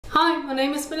Hi, my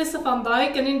name is Melissa van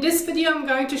Dijk, and in this video I'm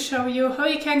going to show you how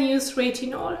you can use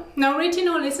retinol. Now,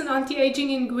 retinol is an anti-aging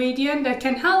ingredient that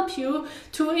can help you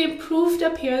to improve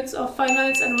the appearance of fine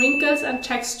lines and wrinkles and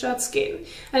textured skin.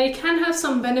 And it can have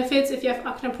some benefits if you have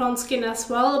acne-prone skin as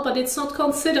well, but it's not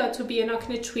considered to be an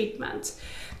acne treatment.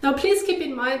 Now, please keep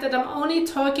in mind that I'm only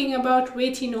talking about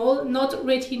retinol, not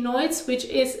retinoids, which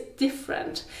is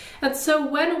different. And so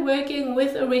when working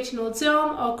with a retinol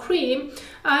serum or cream,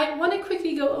 I want to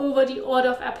quickly go over the order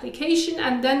of application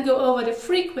and then go over the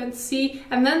frequency,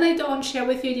 and then later on share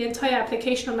with you the entire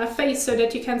application on my face so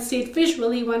that you can see it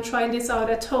visually when trying this out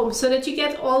at home, so that you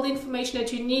get all the information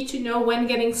that you need to know when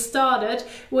getting started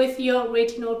with your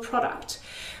retinol product.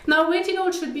 Now,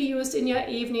 retinol should be used in your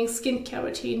evening skincare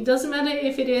routine. Doesn't matter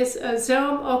if it is a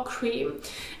serum or cream.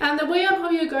 And the way on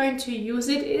how you're going to use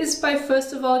it is by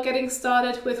first of all getting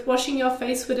started with washing your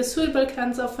face with a suitable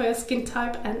cleanser for your skin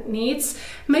type and needs.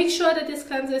 Make sure that this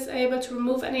cleanser is able to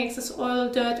remove any excess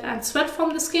oil, dirt and sweat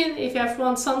from the skin. If you have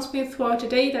worn sunscreen throughout the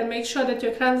day, then make sure that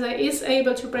your cleanser is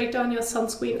able to break down your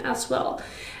sunscreen as well.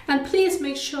 And please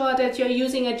make sure that you're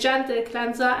using a gentle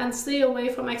cleanser and stay away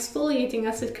from exfoliating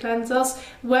acid cleansers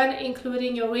when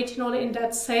including your retinol in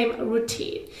that same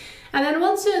routine. And then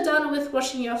once you're done with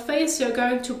washing your face, you're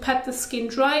going to pat the skin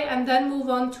dry and then move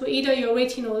on to either your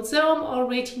retinol serum or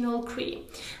retinol cream.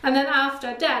 And then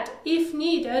after that, if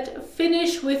needed,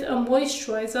 finish with a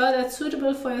moisturizer that's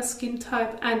suitable for your skin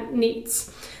type and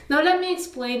needs. Now let me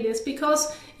explain this,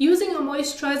 because using a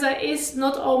moisturizer is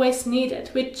not always needed,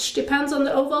 which depends on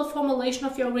the overall formulation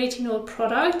of your retinol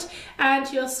product and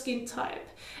your skin type.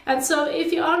 And so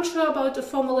if you aren't sure about the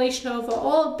formulation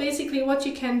overall, basically what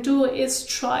you can do is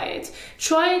try it.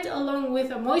 Try it along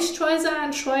with a moisturizer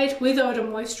and try it without a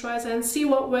moisturizer and see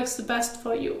what works the best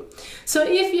for you. So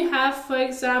if you have, for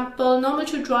example, normal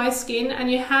to dry skin and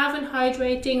you have an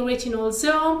hydrating retinol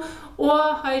serum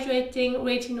or hydrating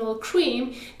retinol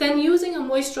cream, then using a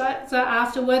moisturizer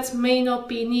afterwards may not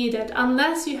be needed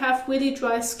unless you have really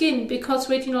dry skin, because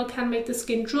retinol can make the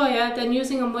skin drier. Then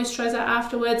using a moisturizer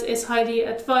afterwards is highly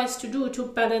advised to do to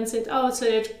balance it out so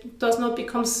that it does not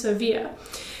become severe.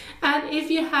 And if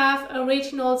you have a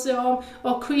retinol serum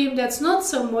or cream that's not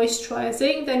so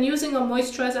moisturizing, then using a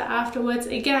moisturizer afterwards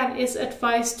again is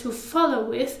advised to follow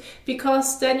with,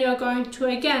 because then you're going to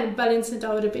again balance it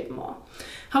out a bit more.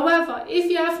 However,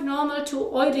 if you have normal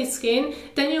to oily skin,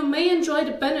 then you may enjoy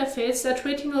the benefits that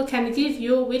retinol can give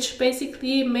you, which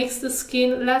basically makes the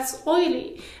skin less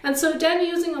oily. And so then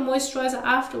using a moisturizer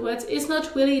afterwards is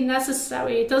not really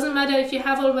necessary. It doesn't matter if you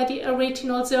have already a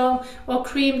retinol serum or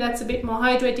cream that's a bit more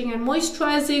hydrating and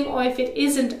moisturizing, or if it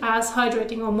isn't as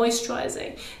hydrating or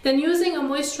moisturizing. Then using a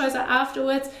moisturizer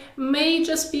afterwards may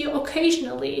just be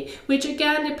occasionally, which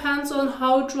again depends on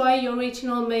how dry your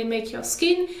retinol may make your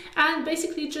skin, and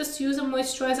basically just use a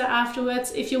moisturizer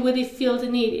afterwards if you really feel the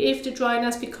need. If the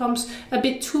dryness becomes a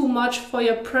bit too much for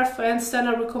your preference, then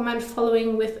I recommend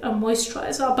following with a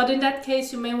moisturizer. But in that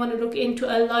case, you may want to look into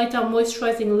a lighter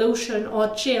moisturizing lotion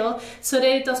or gel so that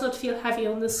it does not feel heavy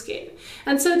on the skin.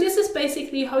 And so this is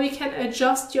basically how you can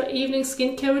adjust your evening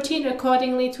skincare routine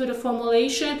accordingly to the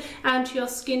formulation and to your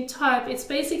skin type. It's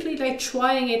basically like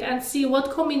trying it and see what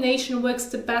combination works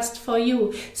the best for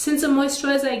you, since a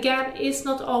moisturizer again is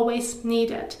not always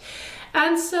needed.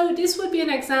 And so this would be an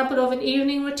example of an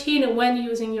evening routine when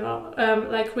using your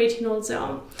retinol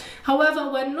serum. However,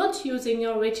 when not using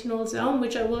your retinol serum,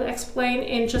 which I will explain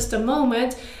in just a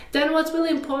moment, then what's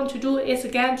really important to do is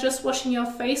again just washing your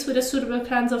face with a suitable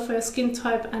cleanser for your skin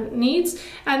type and needs,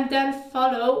 and then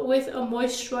follow with a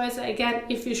moisturizer again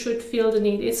if you should feel the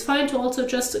need. It's fine to also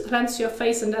just cleanse your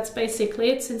face, and that's basically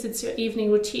it, since it's your evening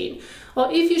routine. Or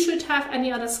if you should have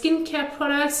any other skincare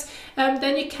products,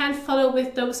 then you can follow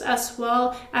with those as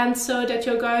well, and so that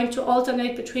you're going to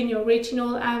alternate between your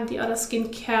retinol and the other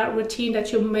skincare routine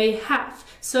that you may have,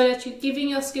 so that you're giving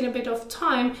your skin a bit of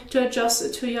time to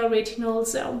adjust to your retinol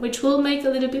serum, which will make a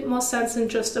little bit more sense in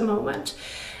just a moment.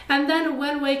 And then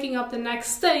when waking up the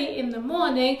next day in the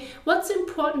morning, what's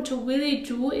important to really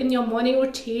do in your morning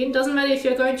routine, doesn't matter if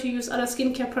you're going to use other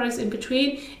skincare products in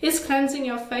between, is cleansing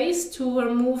your face to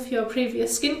remove your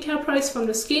previous skincare products from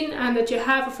the skin and that you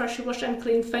have a freshly washed and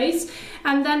clean face.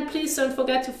 And then please don't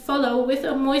forget to follow with a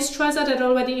moisturizer that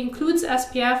already includes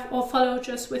SPF, or follow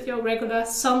just with your regular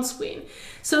sunscreen.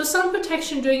 So sun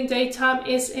protection during daytime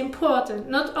is important,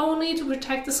 not only to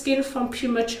protect the skin from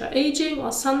premature aging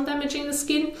or sun damaging the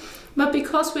skin, but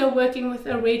because we are working with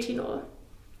a retinol.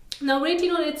 Now,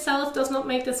 retinol itself does not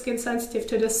make the skin sensitive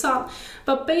to the sun,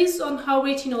 but based on how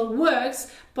retinol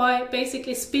works, by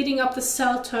basically speeding up the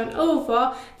cell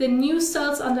turnover, the new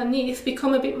cells underneath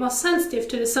become a bit more sensitive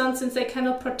to the sun since they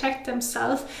cannot protect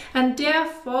themselves, and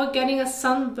therefore getting a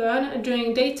sunburn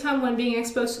during daytime when being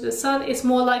exposed to the sun is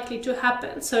more likely to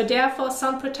happen. So therefore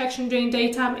sun protection during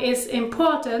daytime is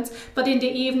important, but in the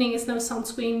evening is no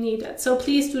sunscreen needed. So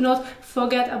please do not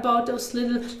forget about those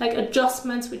little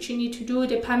adjustments which you need to do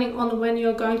depending on when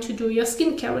you're going to do your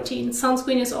skincare routine.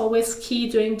 Sunscreen is always key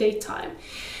during daytime.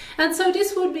 And so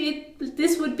this would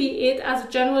be it as a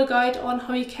general guide on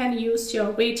how you can use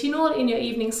your retinol in your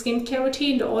evening skincare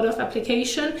routine, the order of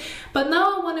application. But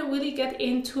now I want to really get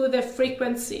into the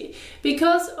frequency,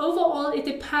 because overall it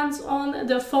depends on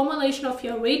the formulation of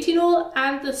your retinol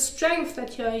and the strength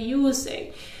that you are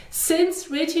using. Since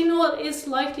retinol is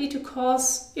likely to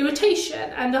cause irritation,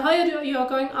 and the higher you are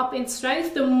going up in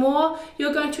strength, the more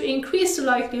you're going to increase the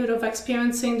likelihood of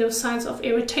experiencing those signs of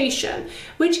irritation,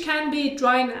 which can be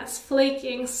dryness,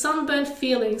 flaking, sunburnt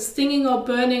feelings, stinging or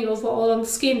burning overall on the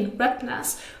skin,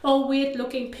 redness, or weird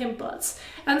looking pimples.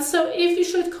 And so if you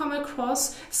should come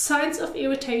across signs of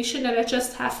irritation that I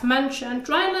just have mentioned,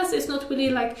 dryness is not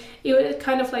really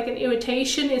kind of like an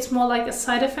irritation, it's more like a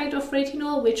side effect of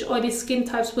retinol, which oily skin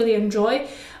types really enjoy.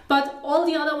 But all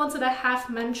the other ones that I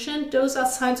have mentioned, those are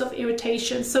signs of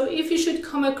irritation. So if you should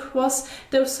come across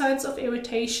those signs of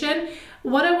irritation,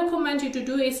 what I recommend you to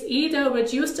do is either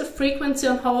reduce the frequency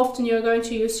on how often you're going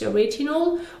to use your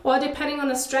retinol, or depending on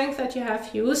the strength that you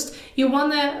have used, you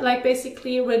want to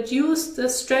basically reduce the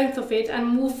strength of it and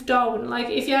move down. Like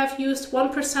if you have used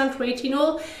 1%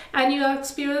 retinol and you are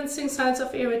experiencing signs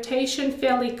of irritation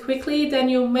fairly quickly, then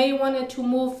you may want it to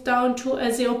move down to a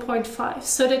 0.5,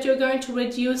 so that you're going to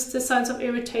reduce the signs of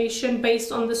irritation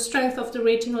based on the strength of the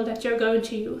retinol that you're going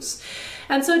to use.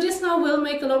 And so this now will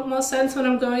make a lot more sense when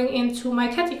I'm going into my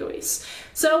categories.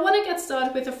 So I want to get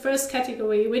started with the first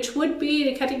category, which would be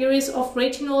the categories of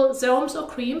retinol serums or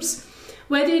creams,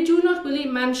 where they do not really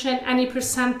mention any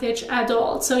percentage at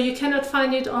all. So you cannot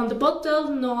find it on the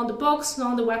bottle, nor on the box, nor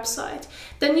on the website.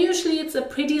 Then usually it's a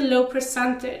pretty low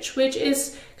percentage, which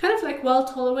is kind of well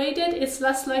tolerated. It's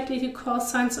less likely to cause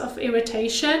signs of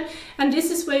irritation. And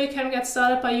this is where you can get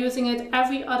started by using it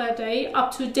every other day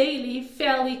up to daily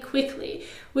fairly quickly,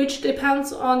 which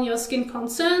depends on your skin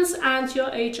concerns and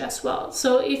your age as well.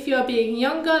 So if you're being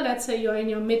younger, let's say you're in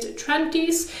your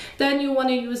mid-20s, then you want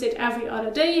to use it every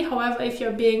other day. However, if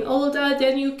you're being older,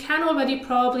 then you can already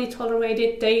probably tolerate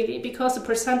it daily, because the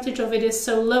percentage of it is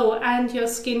so low and your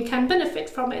skin can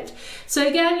benefit from it. So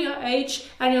again, your age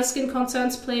and your skin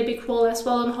concerns play a big role as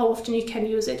well on how often you can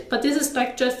use it. But this is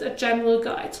just a general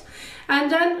guide.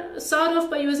 And then start off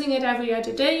by using it every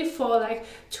other day for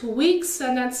 2 weeks,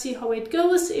 and then see how it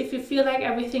goes. If you feel like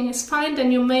everything is fine,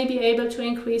 then you may be able to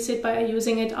increase it by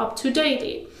using it up to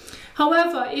daily.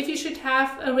 However, if you should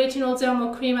have a retinol serum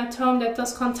or cream at home that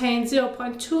does contain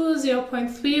 0.2,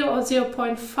 0.3 or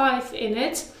 0.5 in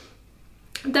it,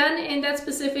 then in that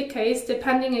specific case,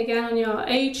 depending again on your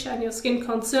age and your skin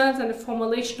concerns and the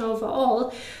formulation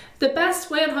overall, the best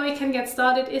way on how you can get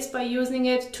started is by using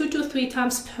it 2 to 3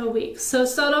 times per week. So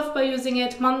start off by using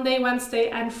it Monday, Wednesday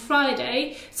and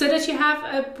Friday, so that you have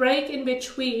a break in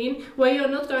between where you're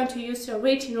not going to use your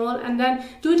retinol, and then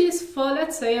do this for,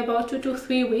 let's say, about 2 to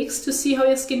 3 weeks to see how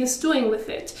your skin is doing with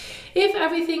it. If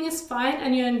everything is fine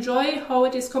and you enjoy how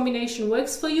this combination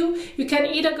works for you, you can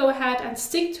either go ahead and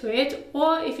stick to it,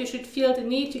 or if you should feel the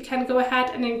need, you can go ahead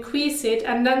and increase it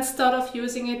and then start off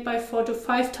using it by 4 to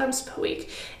 5 times per week.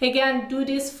 Again, do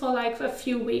this for a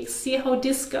few weeks, see how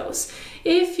this goes.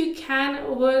 If you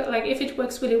can work, if it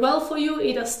works really well for you,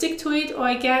 either stick to it or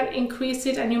again increase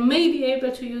it, and you may be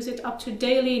able to use it up to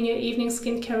daily in your evening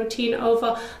skincare routine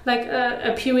over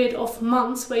a period of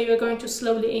months where you're going to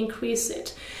slowly increase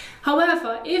it.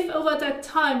 However, if over that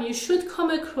time you should come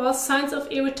across signs of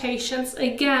irritations,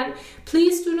 again,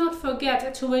 please do not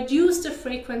forget to reduce the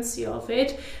frequency of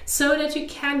it, so that you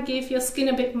can give your skin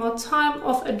a bit more time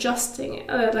of adjusting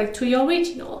to your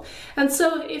retinol. And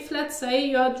so if, let's say,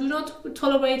 you do not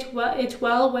tolerate it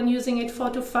well when using it 4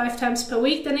 to 5 times per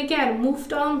week, then again, move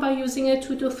down by using it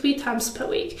 2 to 3 times per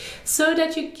week, so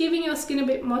that you're giving your skin a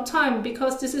bit more time,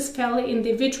 because this is fairly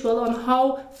individual on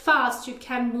how fast you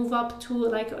can move up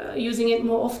to using it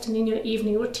more often in your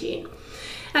evening routine.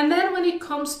 And then when it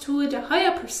comes to the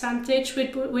higher percentage,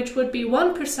 which would be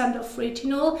 1% of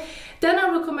retinol, then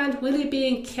I recommend really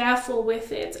being careful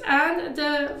with it. And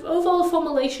the overall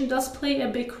formulation does play a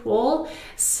big role,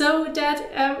 so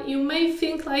that you may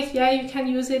think like, yeah, you can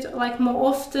use it like more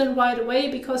often right away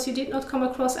because you did not come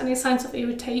across any signs of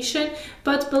irritation.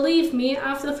 But believe me,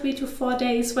 after 3 to 4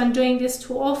 days, when doing this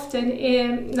too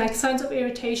often, like signs of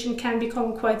irritation can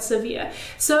become quite severe.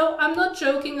 So I'm not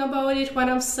joking about it when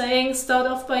I'm saying start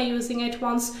off by using it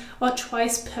once or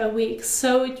twice per week.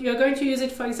 So you're going to use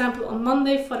it, for example, on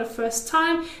Monday for the first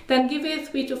time, then give it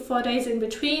 3 to 4 days in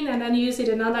between, and then use it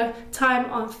another time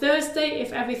on Thursday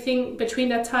if everything between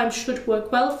that time should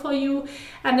work well for you.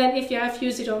 And then if you have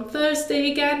used it on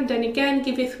Thursday again, then again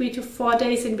give it 3 to 4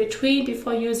 days in between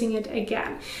before using it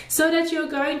again, so that you're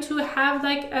going to have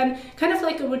like an kind of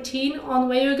like a routine on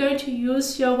where you're going to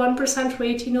use your 1%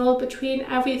 retinol between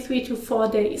every 3 to 4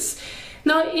 days.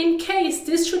 Now, in case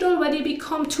this should already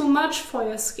become too much for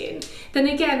your skin, then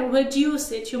again,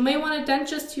 reduce it. You may want to then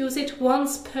just use it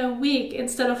once per week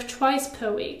instead of twice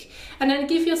per week, and then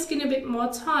give your skin a bit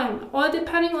more time. Or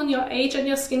depending on your age and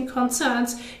your skin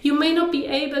concerns, you may not be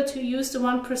able to use the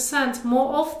 1%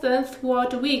 more often throughout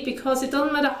the week, because it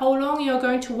doesn't matter how long you're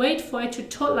going to wait for it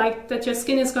to like that your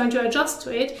skin is going to adjust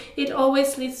to it, it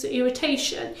always leads to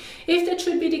irritation. If that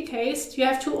should be the case, you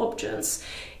have two options.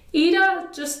 Either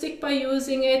just stick by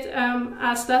using it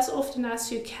as less often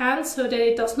as you can, so that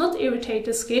it does not irritate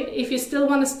the skin if you still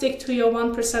want to stick to your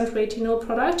 1% retinol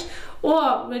product,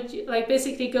 or like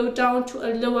basically go down to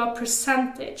a lower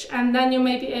percentage, and then you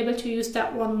may be able to use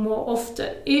that one more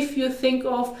often if you think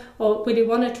of or really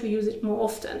wanted to use it more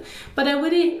often. But I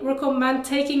really recommend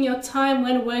taking your time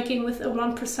when working with a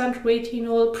 1%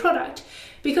 retinol product.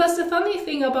 Because the funny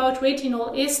thing about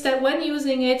retinol is that when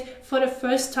using it for the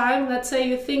first time, let's say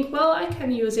you think, well, I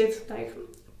can use it like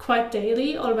quite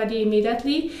daily already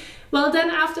immediately. Well,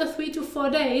 then after 3 to 4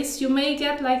 days, you may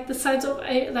get like the signs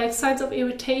of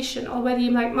irritation already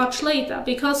like much later,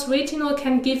 because retinol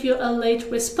can give you a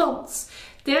late response.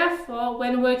 Therefore,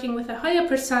 when working with a higher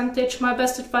percentage, my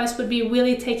best advice would be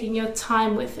really taking your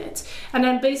time with it. And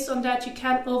then based on that, you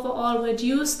can overall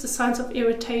reduce the signs of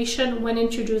irritation when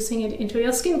introducing it into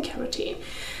your skincare routine.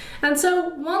 And so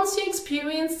once you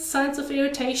experience signs of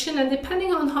irritation, and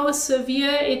depending on how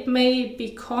severe it may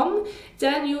become,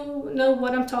 then you know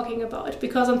what I'm talking about,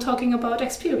 because I'm talking about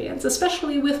experience,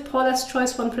 especially with Paula's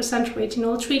Choice 1%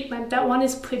 retinol treatment. That one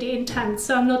is pretty intense,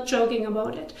 so I'm not joking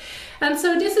about it. And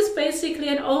so this is basically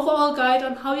an overall guide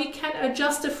on how you can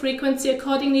adjust the frequency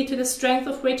accordingly to the strength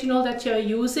of retinol that you're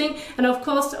using. And of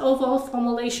course, the overall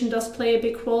formulation does play a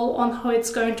big role on how it's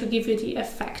going to give you the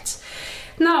effect.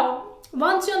 Now,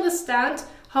 once you understand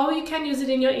how you can use it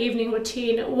in your evening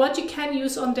routine, what you can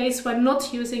use on days when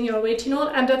not using your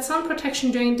retinol, and that sun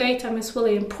protection during daytime is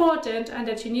really important and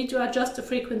that you need to adjust the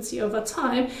frequency over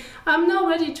time, I'm now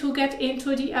ready to get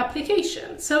into the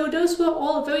application. So those were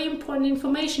all very important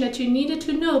information that you needed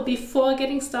to know before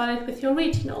getting started with your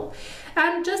retinol.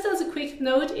 And just as a quick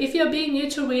note, if you're being new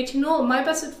to retinol, my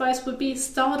best advice would be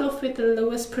start off with the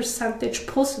lowest percentage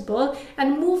possible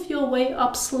and move your way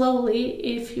up slowly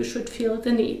if you should feel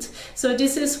the need. So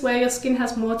this is where your skin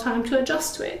has more time to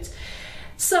adjust to it.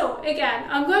 So again,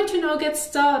 I'm going to now get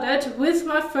started with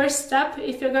my first step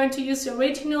if you're going to use your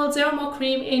retinol serum or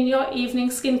cream in your evening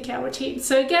skincare routine.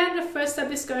 So again, the first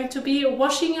step is going to be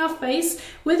washing your face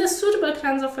with a suitable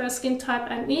cleanser for your skin type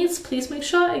and needs. Please make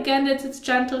sure again that it's a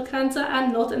gentle cleanser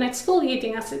and not an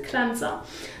exfoliating acid cleanser.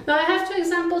 Now I have two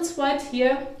examples right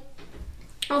here.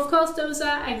 Of course, those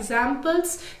are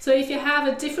examples, so if you have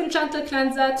a different gentle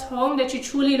cleanser at home that you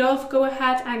truly love, go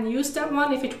ahead and use that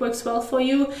one if it works well for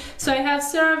you. So I have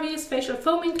CeraVe's Facial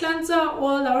Foaming Cleanser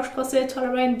or La Roche-Posay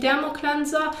Tolerant Dermo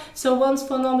Cleanser. So one's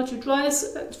for normal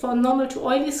to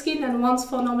oily skin and one's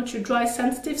for normal to dry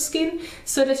sensitive skin,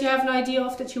 so that you have an idea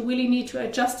of that you really need to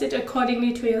adjust it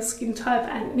accordingly to your skin type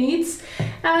and needs.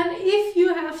 And if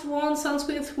you have worn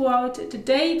sunscreen throughout the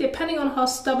day, depending on how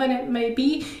stubborn it may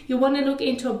be, you want to look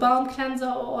into a balm cleanser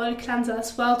or oil cleanser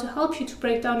as well to help you to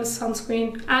break down the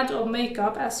sunscreen and or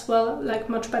makeup as well, like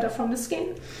much better from the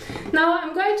skin. Now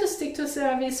I'm going to stick to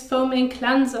CeraVe's Foaming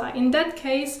Cleanser. In that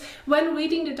case, when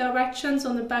reading the directions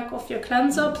on the back of your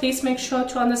cleanser, please make sure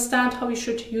to understand how you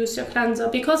should use your cleanser,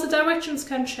 because the directions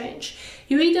can change.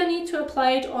 You either need to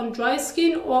apply it on dry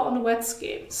skin or on wet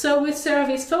skin. So with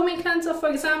CeraVe's Foaming Cleanser, for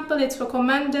example, it's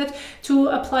recommended to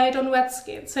apply it on wet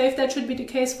skin. So if that should be the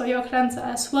case for your cleanser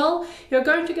as well, you're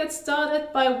you're going to get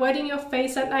started by wetting your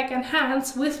face and neck and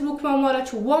hands with lukewarm water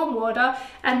to warm water,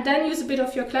 and then use a bit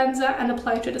of your cleanser and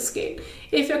apply it to the skin.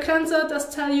 If your cleanser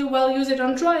does tell you, well, use it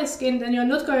on dry skin, then you're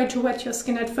not going to wet your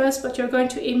skin at first, but you're going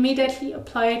to immediately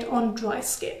apply it on dry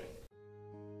skin.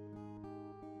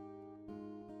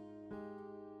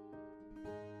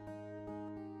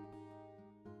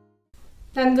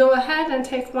 Then go ahead and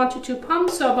take 1 to 2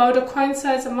 pumps, so about a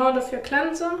coin-size amount of your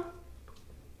cleanser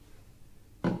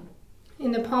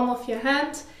in the palm of your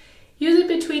hand. Use it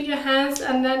between your hands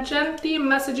and then gently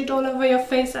massage it all over your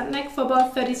face and neck for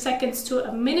about 30 seconds to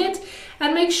a minute.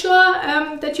 And make sure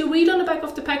that you read on the back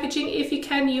of the packaging if you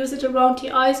can use it around the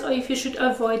eyes or if you should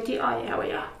avoid the eye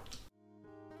area.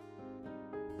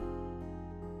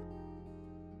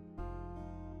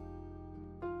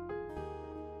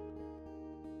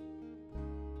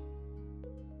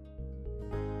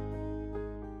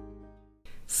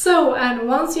 So, and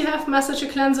once you have massaged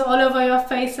your cleanser all over your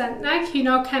face and neck, you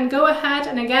now can go ahead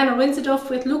and again rinse it off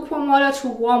with lukewarm water to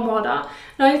warm water.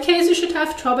 Now, in case you should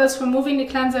have troubles removing the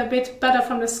cleanser a bit better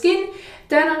from the skin,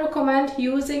 then I recommend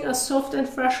using a soft and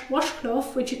fresh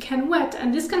washcloth which you can wet,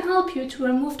 and this can help you to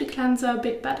remove the cleanser a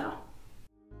bit better.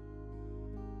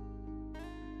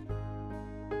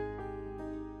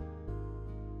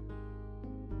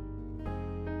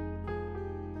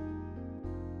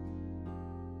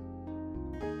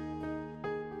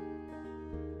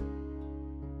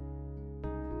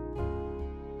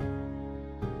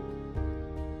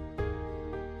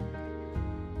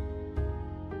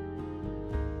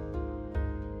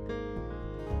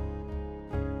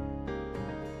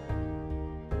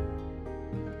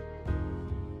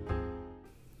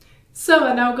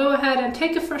 So now go ahead and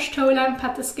take a fresh towel and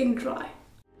pat the skin dry.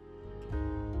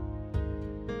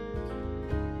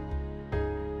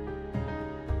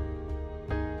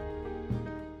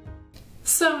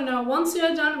 So now once you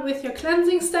are done with your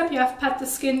cleansing step, you have pat the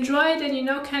skin dry, then you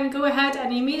now can go ahead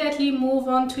and immediately move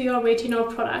on to your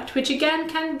retinol product, which again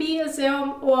can be a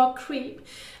serum or a cream.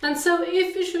 And so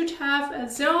if you should have a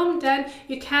serum, then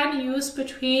you can use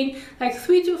between like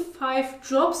 3 to 5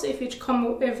 drops if it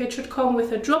should come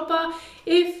with a dropper.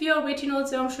 If your retinol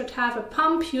serum should have a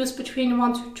pump, use between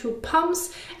 1 to 2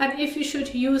 pumps. And if you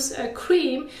should use a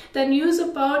cream, then use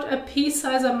about a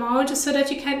pea-size amount so that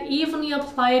you can evenly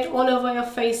apply it all over your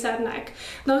face and neck.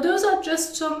 Now those are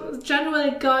just some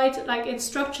general guide like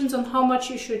instructions on how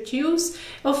much you should use.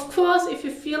 Of course, if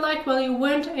you feel like, well, you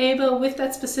weren't able with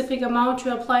that specific amount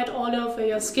to apply it all over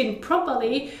your skin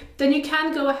properly, then you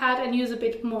can go ahead and use a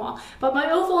bit more. But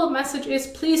my overall message is,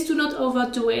 please do not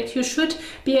overdo it. You should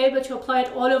be able to apply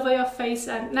it all over your face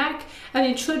and neck, and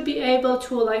it should be able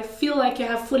to like feel like you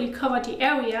have fully covered the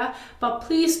area, but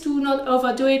please do not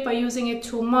overdo it by using it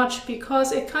too much,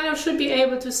 because it kind of should be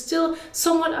able to still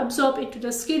somewhat absorb into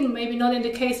the skin. Maybe not in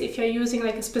the case if you're using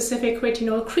like a specific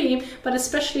retinol cream, but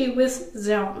especially with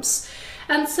serums.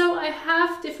 And so I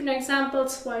have different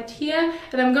examples right here,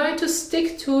 and I'm going to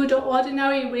stick to the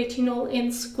ordinary retinol in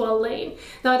Squalane.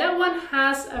 Now that one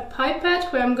has a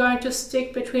pipette where I'm going to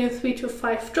stick between 3 to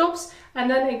 5 drops, and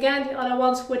then again the other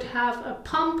ones would have a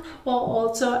pump or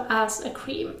also as a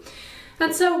cream.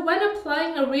 And so when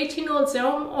applying a retinol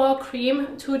serum or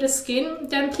cream to the skin,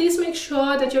 then please make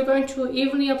sure that you're going to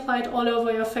evenly apply it all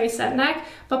over your face and neck,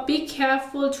 but be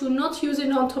careful to not use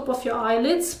it on top of your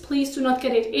eyelids. Please do not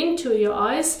get it into your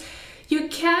eyes. You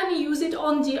can use it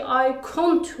on the eye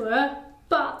contour,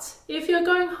 but if you're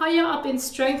going higher up in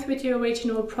strength with your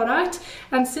retinol product,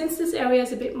 and since this area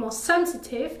is a bit more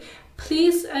sensitive,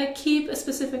 please keep a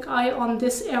specific eye on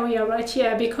this area right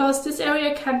here, because this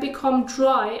area can become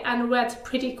dry and red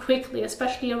pretty quickly,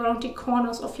 especially around the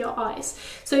corners of your eyes.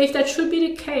 So if that should be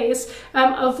the case,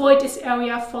 avoid this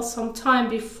area for some time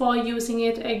before using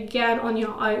it again on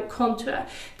your eye contour.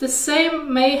 The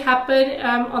same may happen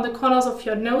on the corners of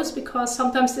your nose, because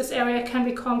sometimes this area can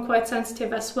become quite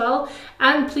sensitive as well.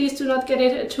 And please do not get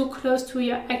it too close to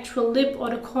your actual lip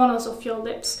or the corners of your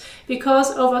lips,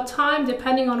 because over time,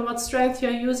 depending on what strength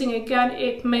you're using, again,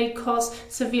 it may cause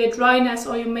severe dryness,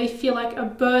 or you may feel like a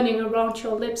burning around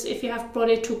your lips if you have brought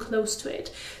it too close to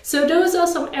it. So those are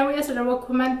some areas that I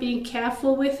recommend being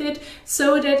careful with it,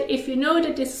 so that if you know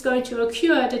that this is going to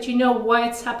occur, that you know why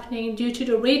it's happening due to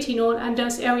the retinol and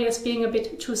those areas being a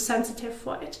bit too sensitive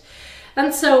for it.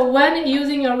 And so when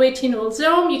using a retinol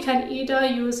serum, you can either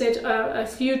use it a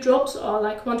few drops or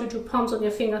like 1 to 2 pumps on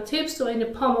your fingertips or in the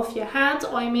palm of your hand,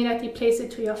 or immediately place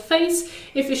it to your face.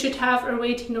 If you should have a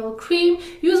retinol cream,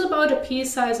 use about a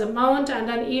pea-size amount and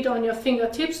then either on your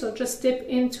fingertips or just dip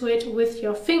into it with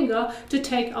your finger to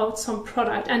take out some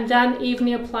product, and then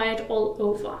evenly apply it all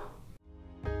over.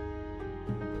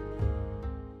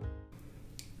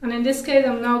 And in this case,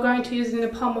 I'm now going to use it in the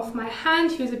palm of my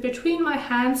hand, use it between my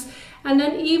hands, and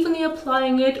then evenly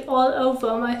applying it all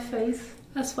over my face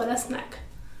as well as neck.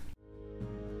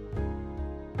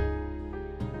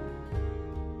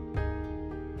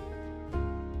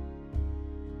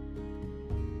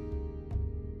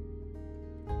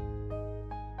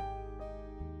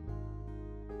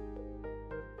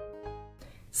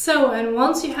 So, and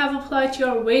once you have applied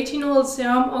your retinol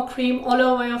serum or cream all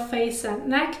over your face and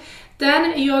neck,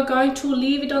 then you are going to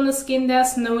leave it on the skin.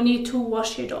 There's no need to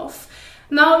wash it off.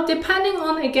 Now, depending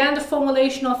on, again, the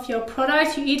formulation of your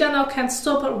product, you either now can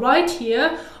stop it right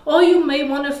here, or you may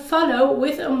want to follow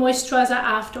with a moisturizer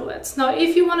afterwards. Now,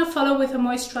 if you want to follow with a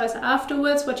moisturizer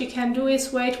afterwards, what you can do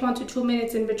is wait 1 to 2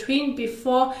 minutes in between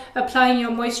before applying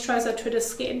your moisturizer to the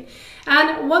skin.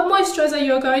 And what moisturizer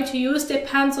you're going to use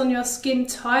depends on your skin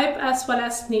type as well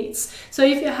as needs. So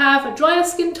if you have a drier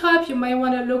skin type, you may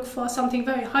want to look for something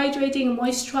very hydrating,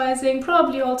 moisturizing,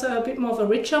 probably also a bit more of a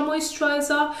richer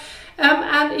moisturizer.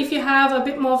 And if you have a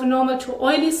bit more of a normal to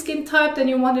oily skin type, then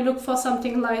you want to look for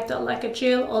something lighter, like a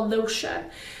gel or lotion.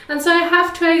 And so I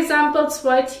have 2 examples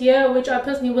right here, which I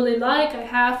personally really like. I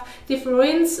have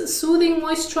Differin's Soothing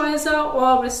Moisturizer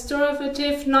or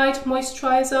Restorative Night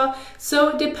Moisturizer.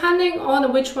 So depending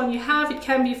on which one you have, it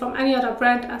can be from any other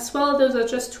brand as well. Those are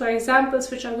just 2 examples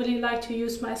which I really like to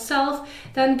use myself.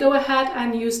 Then go ahead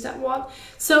and use that one.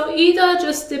 So either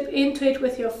just dip into it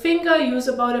with your finger, use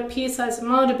about a pea-sized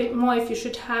amount, a bit more if you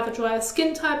should have a drier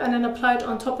skin type, and then apply it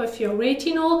on top of your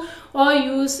retinol, or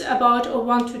use about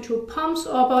 1 to 2 pumps,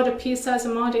 or about a pea-sized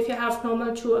amount if you have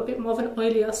normal to a bit more of an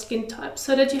oilier skin type,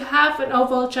 so that you have an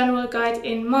overall general guide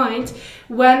in mind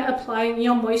when applying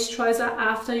your moisturizer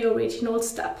after your retinol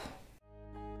step.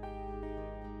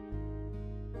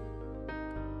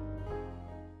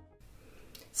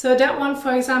 So that one,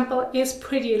 for example, is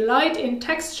pretty light in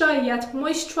texture yet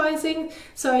moisturizing.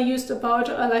 So I used about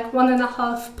like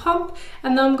 1.5 pump,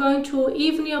 and I'm going to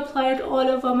evenly apply it all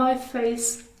over my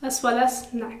face as well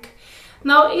as neck.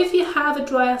 Now, if you have a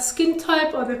drier skin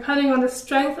type, or depending on the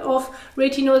strength of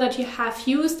retinol that you have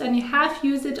used, and you have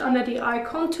used it under the eye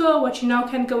contour, what you now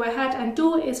can go ahead and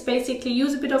do is basically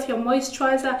use a bit of your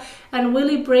moisturizer and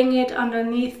really bring it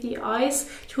underneath the eyes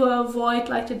to avoid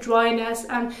like the dryness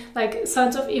and like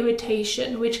signs of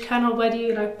irritation, which can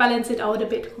already like balance it out a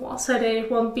bit more so that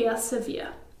it won't be as severe.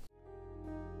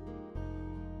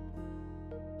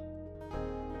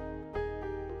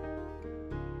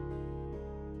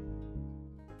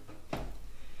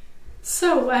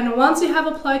 So, and once you have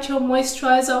applied your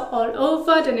moisturizer all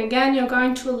over, then again you're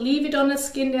going to leave it on the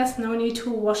skin. There's no need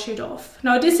to wash it off.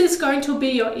 Now this is going to be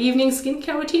your evening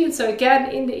skincare routine. So again,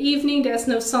 in the evening there's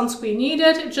no sunscreen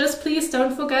needed. Just please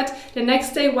don't forget the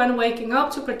next day when waking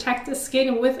up to protect the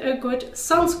skin with a good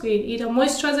sunscreen, either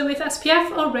moisturizer with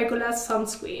SPF or regular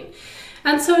sunscreen.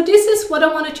 And so this is what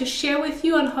I wanted to share with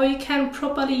you on how you can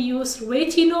properly use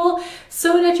retinol,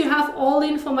 so that you have all the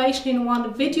information in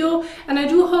one video. And I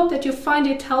do hope that you find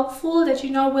it helpful, that you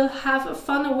now will have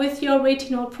fun with your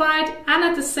retinol product, and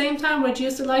at the same time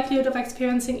reduce the likelihood of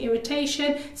experiencing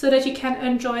irritation, so that you can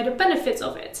enjoy the benefits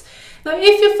of it. Now,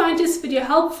 if you find this video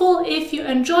helpful, if you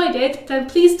enjoyed it, then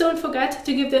please don't forget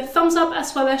to give it a thumbs up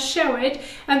as well as share it.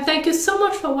 And thank you so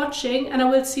much for watching, and I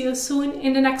will see you soon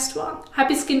in the next one.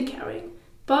 Happy skincaring.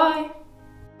 Bye!